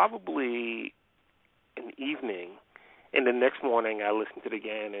probably an evening. And the next morning I listened to it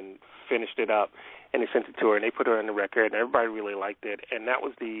again and finished it up. And they sent it to her, and they put her on the record, and everybody really liked it. And that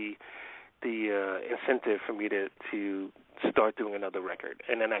was the incentive for me to start doing another record.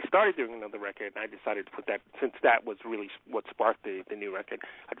 And then I started doing another record, and I decided to put that, since that was really what sparked the new record,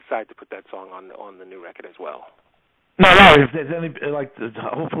 I decided to put that song on the new record as well. No, if there's any,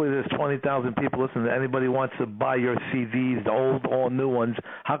 hopefully there's 20,000 people listening. Anybody wants to buy your CDs, the old or new ones,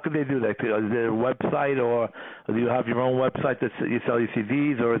 how could they do that? Is there a website, or do you have your own website that you sell your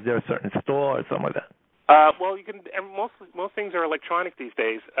CDs, or is there a certain store or something like that? Well, you can. Most things are electronic these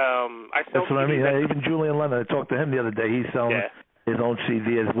days. That's what I mean. Even Julian Lennon, I talked to him the other day. He's selling his own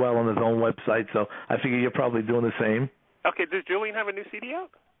CD as well on his own website. So I figure you're probably doing the same. Okay. Does Julian have a new CD out?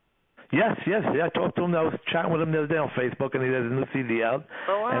 Yes. I talked to him. I was chatting with him the other day on Facebook, and he has a new CD out.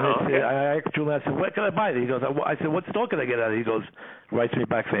 Oh, wow. And I asked Julian, I said, where can I buy it? He goes, I said, what store can I get at? He goes, writes me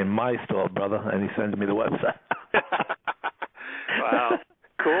back saying, my store, brother, and he sends me the website. Wow.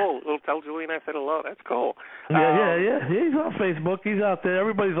 Cool. Well, tell Julian I said hello. That's cool. Yeah. He's on Facebook. He's out there.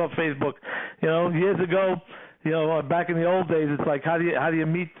 Everybody's on Facebook. Years ago, back in the old days, it's like how do you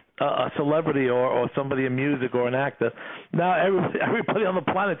meet a celebrity or somebody in music or an actor. Now everybody on the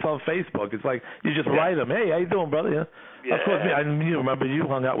planet's on Facebook. It's like you just write them. Hey, how you doing, brother? Yeah. Yeah. Of course, you remember you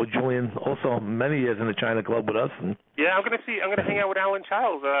hung out with Julian also many years in the China Club with us. And yeah, I'm gonna hang out with Alan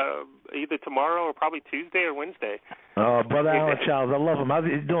Childs either tomorrow or probably Tuesday or Wednesday. Oh, brother Alan Childs, I love him. How's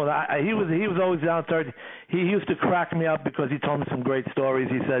he doing? He was always down there. He used to crack me up because he told me some great stories.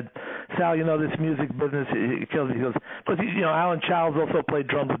 He said, Sal, this music business, it kills me. He goes, because Alan Childs also played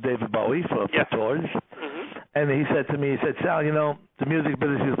drums with David Bowie for tours. Mm-hmm. And he said to me, Sal, the music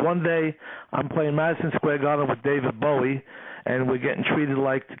business is one day I'm playing Madison Square Garden with David Bowie, and we're getting treated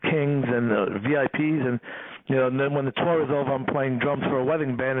like kings and VIPs, and and then when the tour is over, I'm playing drums for a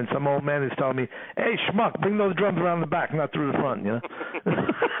wedding band, and some old man is telling me, hey, schmuck, bring those drums around the back, not through the front,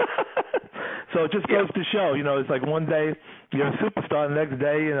 So it just goes to show, it's like one day you're a superstar, the next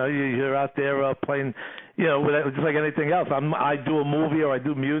day, you're out there playing, just like anything else. I do a movie or I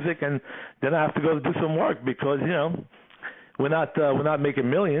do music, and then I have to go do some work because, we're not making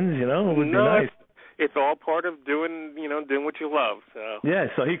millions, it would be nice. It's all part of doing what you love. So. Yeah,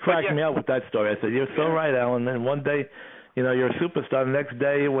 so he cracked me out with that story. I said, you're so right, Alan. And one day, you're a superstar. The next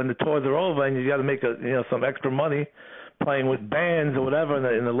day, when the tours are over and you got to make some extra money playing with bands or whatever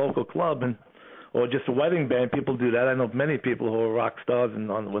in the local club or just a wedding band, people do that. I know many people who are rock stars and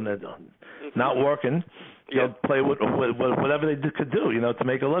when they're not working, they'll play with whatever they could do, to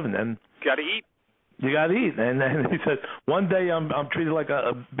make a living. And got to eat. You got to eat. And he said, one day I'm treated like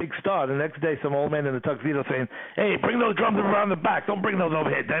a big star. The next day, some old man in a tuxedo saying, hey, bring those drums around the back. Don't bring those over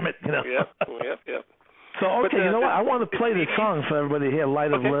here, damn it. Yep. So, okay, you know what? I want to play this song for everybody here,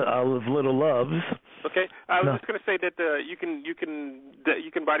 Light of Little Loves. Okay. I was just going to say that you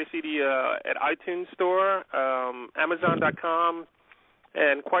can buy the CD at iTunes Store, Amazon.com,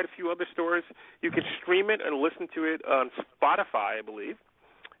 and quite a few other stores. You can stream it and listen to it on Spotify, I believe.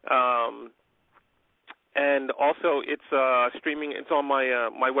 And also, it's streaming. It's on my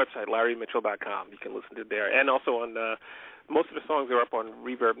website, LarryMitchell.com. You can listen to it there, and also on most of the songs are up on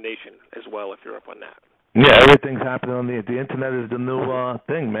Reverb Nation as well. If you're up on that. Yeah, everything's happening on the internet is the new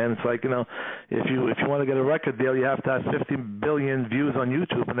thing, man. It's like if you want to get a record deal, you have to have 50 billion views on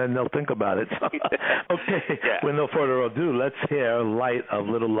YouTube, and then they'll think about it. So, okay, with no further ado, let's hear "Light of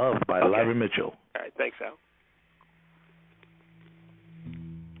Little Love" by Larry Mitchell. All right, thanks, Al.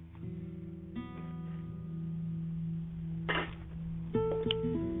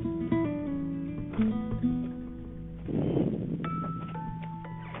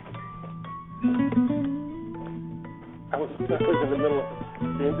 I was in the middle of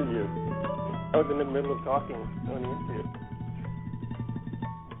the interview. I was in the middle of talking on the interview.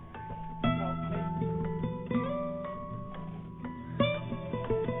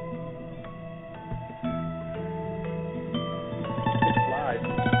 It's live.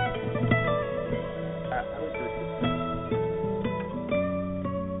 I was just...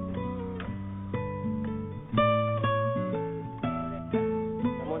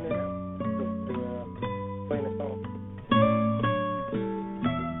 I'm on there now. Playing a song.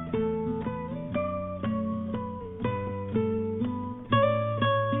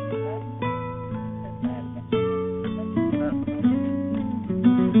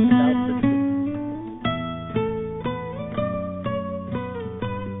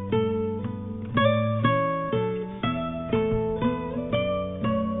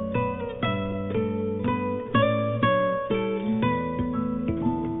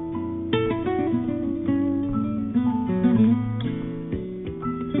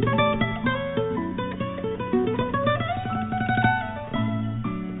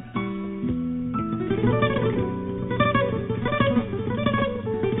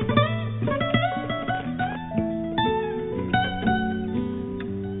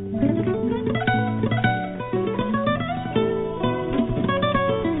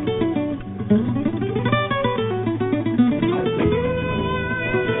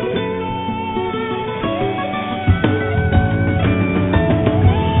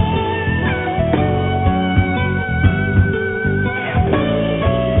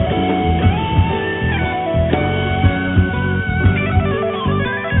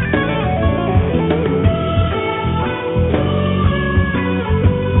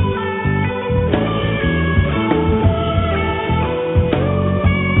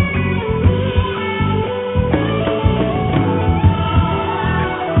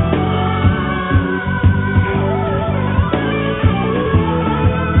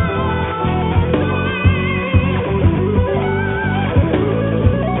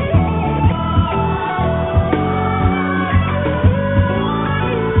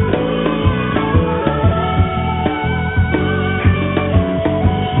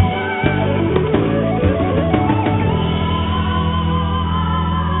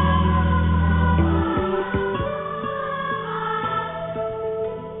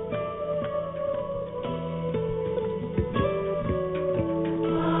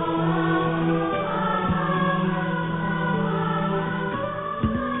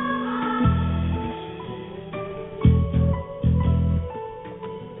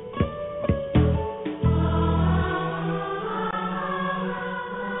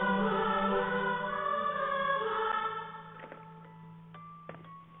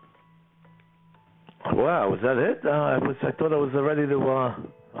 Wow, was that it? I thought I was ready to.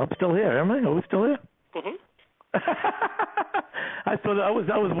 I'm still here, am I? Are we still here? Mhm. I thought I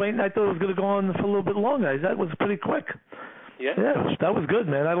was waiting. I thought it was going to go on for a little bit longer. That was pretty quick. Yeah. Yeah, that was good,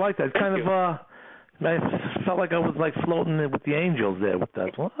 man. I liked that. Thank you. I felt like I was like floating with the angels there with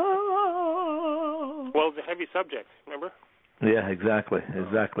that. Well, it's a heavy subject, remember? Yeah, exactly.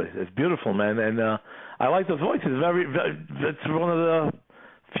 It's beautiful, man, and I like the voices. It's one of the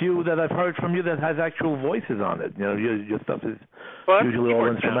few that I've heard from you that has actual voices on it. You know, your stuff is usually all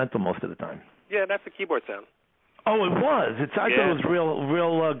instrumental most of the time. Yeah, that's the keyboard sound. Oh, it was. I thought it was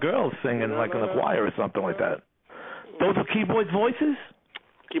real girls singing like in a choir or something like that. Those are keyboard voices?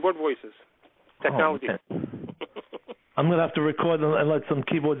 Keyboard voices. Technology. Oh, I'm going to have to record and let some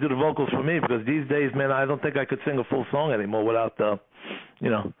keyboards do the vocals for me because these days, man, I don't think I could sing a full song anymore without without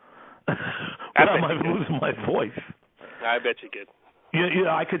losing my voice. I bet you could.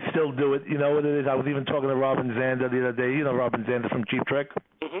 Yeah, I could still do it. You know what it is? I was even talking to Robin Zander the other day. You know Robin Zander from Cheap Trick?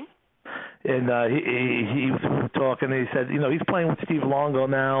 Mm-hmm. And he was talking, and he said, he's playing with Steve Longo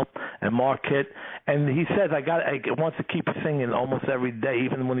now and Mark Kitt, and he says I wants to keep singing almost every day,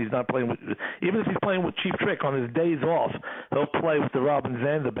 even when he's not playing even if he's playing with Cheap Trick on his days off, he'll play with the Robin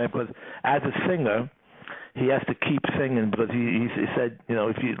Zander band because as a singer, he has to keep singing because he said,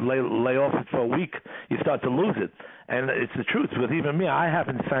 if you lay off it for a week, you start to lose it, and it's the truth. Because even me, I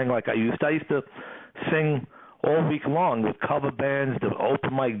haven't sang like I used to. I used to sing all week long with cover bands, the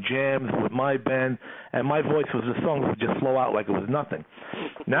open mic jams with my band, and my voice the songs would just flow out like it was nothing.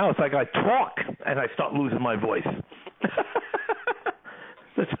 Now it's like I talk and I start losing my voice.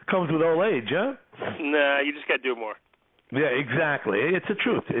 This comes with old age, huh? Nah, you just got to do more. Yeah, exactly. It's the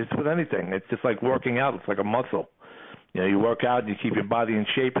truth. It's with anything. It's just like working out. It's like a muscle. You work out, you keep your body in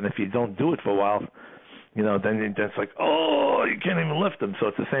shape, and if you don't do it for a while, then it's like, oh, you can't even lift them. So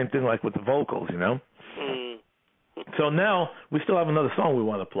it's the same thing like with the vocals, So now we still have another song we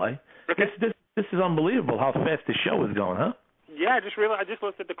want to play. Okay. This is unbelievable how fast the show is going, huh? Yeah, I just realized I just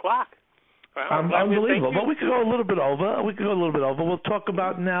looked at the clock. Unbelievable. But we could go a little bit over. We'll talk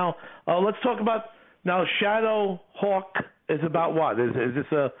about now. Let's talk about now. Shadow Hawk is about what? Is this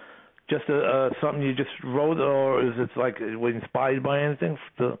just something you just wrote, or is it like inspired by anything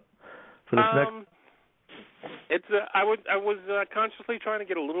for this next? It's I was consciously trying to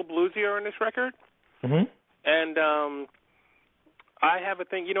get a little bluesier on this record. Mm-hmm. And I have a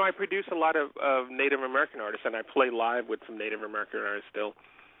thing, I produce a lot of Native American artists, and I play live with some Native American artists still.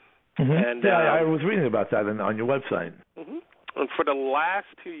 Mm-hmm. And I was reading about that on your website. Mm-hmm. And for the last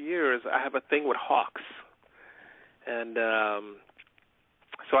 2 years, I have a thing with hawks. And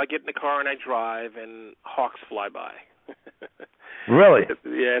so I get in the car and I drive, and hawks fly by. Really?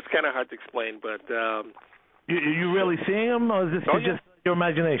 Yeah, it's kind of hard to explain, but... you really seeing them, or is this just your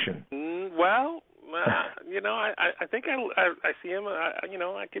imagination? Well... I think I see him.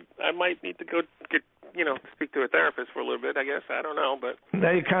 I might need to go get speak to a therapist for a little bit. I guess I don't know, but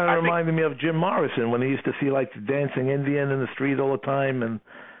now you kind of reminded me of Jim Morrison when he used to see like the dancing Indian in the street all the time, and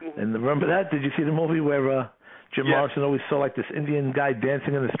remember that? Did you see the movie where Jim Morrison always saw like this Indian guy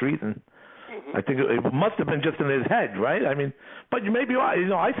dancing in the street, and I think it must have been just in his head, right? I mean, but maybe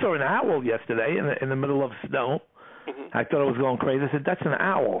I saw an owl yesterday in the middle of snow. Mm-hmm. I thought I was going crazy. I said, "That's an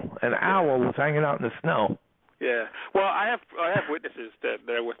owl. An owl was hanging out in the snow." Yeah. Well, I have witnesses that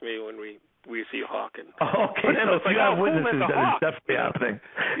are with me when we see a hawk. And okay, so if you have witnesses, that is definitely happening.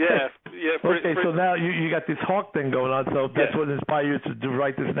 Yeah. Okay, so now you got this hawk thing going on. So that's what inspired you to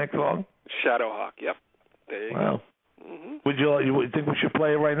write this next song. Shadow Hawk. Yep. There you go. Mm-hmm. Would you think we should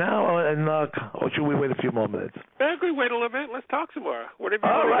play it right now, or should we wait a few more minutes? I agree. Wait a little bit. Let's talk some more.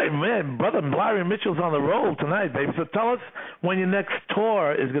 All right, man. Brother Larry Mitchell's on the roll tonight, baby. So tell us when your next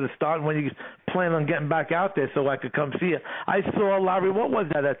tour is going to start and when you plan on getting back out there so I could come see you. I saw Larry, what was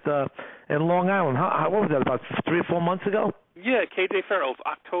that, in Long Island? What was that, about 3 or 4 months ago? Yeah, KJ Farrell's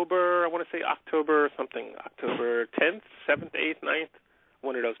October 10th, 7th, 8th, 9th.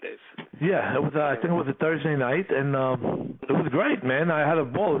 One of those days. Yeah, it was. I think it was a Thursday night, and it was great, man. I had a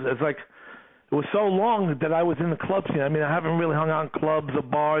ball. It's like it was so long that I was in the club scene. I mean, I haven't really hung out in clubs or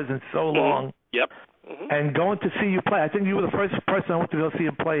bars in so long. Yep. Mm-hmm. And going to see you play, I think you were the first person I went to go see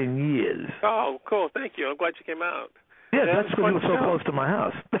you play in years. Oh, cool. Thank you. I'm glad you came out. Yeah, that's because you were so close to my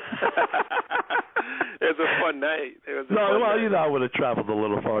house. It was a fun night. I would have traveled a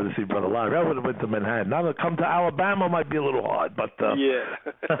little far to see Brother Larry. I would have went to Manhattan. Now to come to Alabama might be a little hard, but yeah.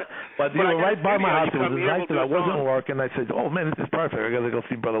 But you were right by my house. It was a night that I wasn't working. I said, "Oh man, this is perfect. I got to go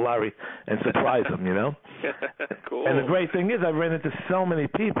see Brother Larry and surprise him." Cool. And the great thing is, I ran into so many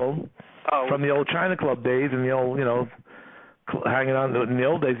people from the old China Club days and the old, hanging on in the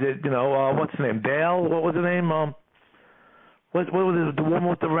old days. What's the name? Dale? What was the name? What was the woman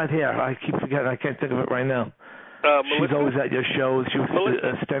with the red hair? I keep forgetting. I can't think of it right now. She's always at your shows. She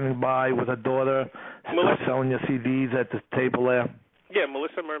was standing by with her daughter, selling your CDs at the table there. Yeah,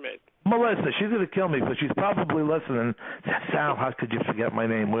 Melissa Mermaid. Melissa, she's going to kill me, but she's probably listening. Sal, how could you forget my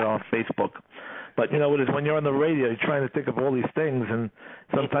name? We're on Facebook. But you know what it is, when you're on the radio, you're trying to think of all these things, and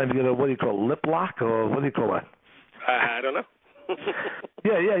sometimes you get what do you call it, lip lock, or what do you call that? I don't know.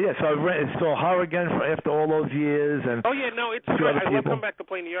 Yeah. So I saw her again after all those years, and it's great. I love coming back to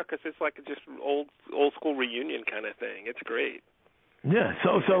play New York because it's like just old school reunion kind of thing. It's great. Yeah.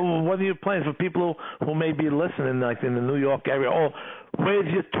 So what are you playing for people who may be listening, like in the New York area? Oh, where's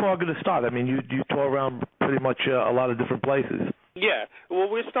your tour going to start? I mean, you tour around pretty much a lot of different places. Yeah. Well,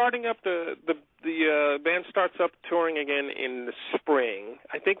 we're starting up the band starts up touring again in the spring.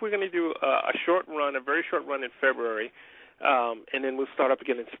 I think we're going to do a very short run in February. And then we'll start up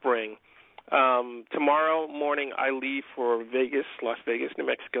again in spring. Tomorrow morning I leave for Las Vegas, New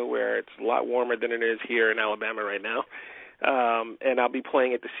Mexico, where it's a lot warmer than it is here in Alabama right now. And I'll be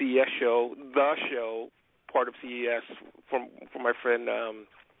playing at the CES show, part of CES, for my friend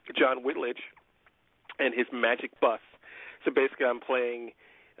John Whitledge and his Magic Bus. So basically I'm playing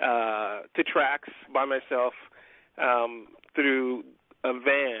 2 tracks by myself through a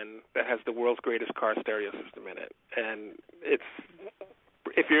van that has the world's greatest car stereo system in it. And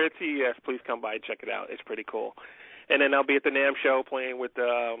if you're at CES, please come by and check it out. It's pretty cool. And then I'll be at the NAMM show playing with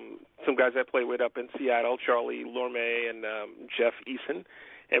some guys I play with up in Seattle, Charlie Lorme and Jeff Eason.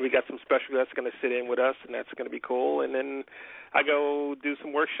 And we got some special guests going to sit in with us, and that's going to be cool. And then I go do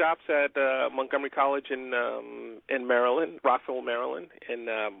some workshops at Montgomery College in Maryland, Rockville, Maryland, in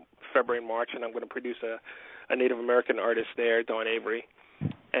February and March, and I'm going to produce a Native American artist there, Dawn Avery.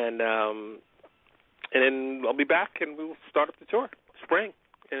 And then I'll be back, and we'll start up the tour, spring.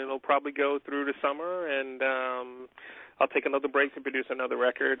 And it'll probably go through the summer, and I'll take another break to produce another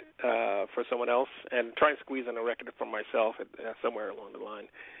record for someone else and try and squeeze in a record for myself somewhere along the line.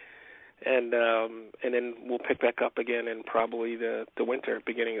 And then we'll pick back up again in probably the winter,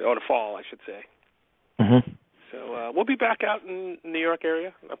 or the fall, I should say. Mm-hmm. So we'll be back out in the New York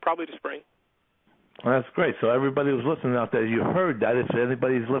area, probably the spring. Well, that's great. So everybody who's listening out there, you heard that. If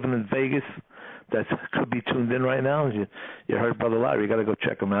anybody's living in Vegas that could be tuned in right now, you heard Brother Larry. You got to go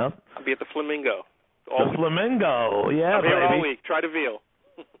check him out. I'll be at the Flamingo. Flamingo, yeah, I'm here baby. all week. Try the veal.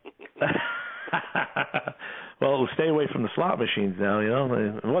 Well, stay away from the slot machines now. You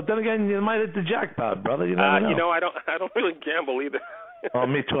know. Well, then again, you might hit the jackpot, brother. You never know. You know, I don't really gamble either. Oh,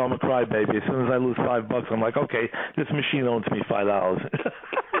 me too. I'm a crybaby. As soon as I lose $5, I'm like, okay, this machine owns me $5.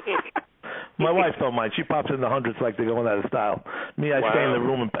 My wife don't mind. She pops in the hundreds like they're going out of style. Me, I stay in the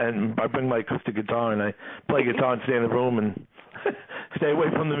room and I bring my acoustic guitar and I play guitar and stay in the room and stay away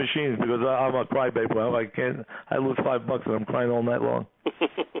from the machines because I'm a crybaby. I lose $5 and I'm crying all night long.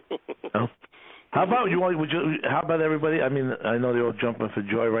 No? How about how about everybody? I mean, I know they're all jumping for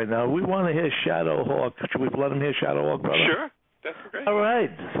joy right now. We want to hear Shadowhawk. Should we let them hear Shadowhawk, brother? Sure. That's great. All right.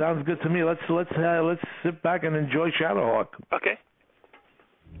 Sounds good to me. Let's sit back and enjoy Shadowhawk. Okay.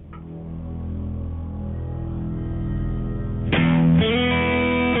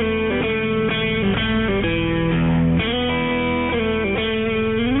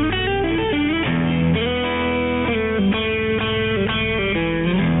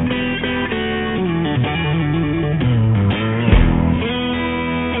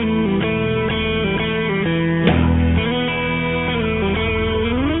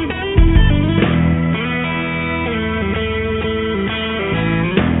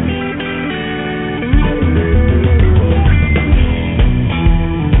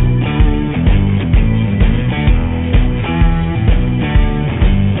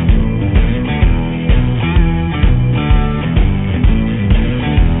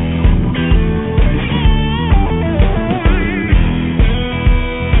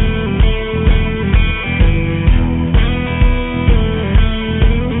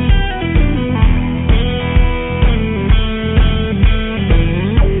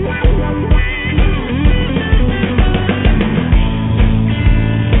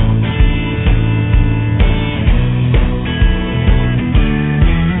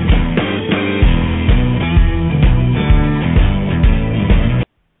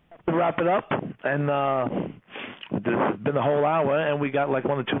 It up, and this has been a whole hour, and we got like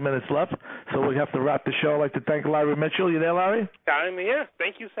 1 or 2 minutes left, so we have to wrap the show. I'd like to thank Larry Mitchell. You there, Larry? I'm here.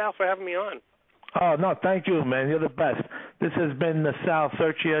 Thank you, Sal, for having me on. Oh, no, thank you, man. You're the best. This has been the Sal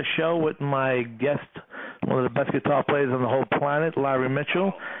Sirchia Show with my guest, one of the best guitar players on the whole planet, Larry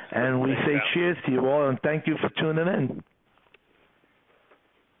Mitchell, and we say cheers to you all, and thank you for tuning in.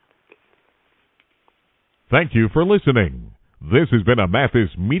 Thank you for listening. This has been a Mathis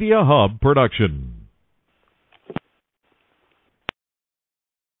Media Hub production.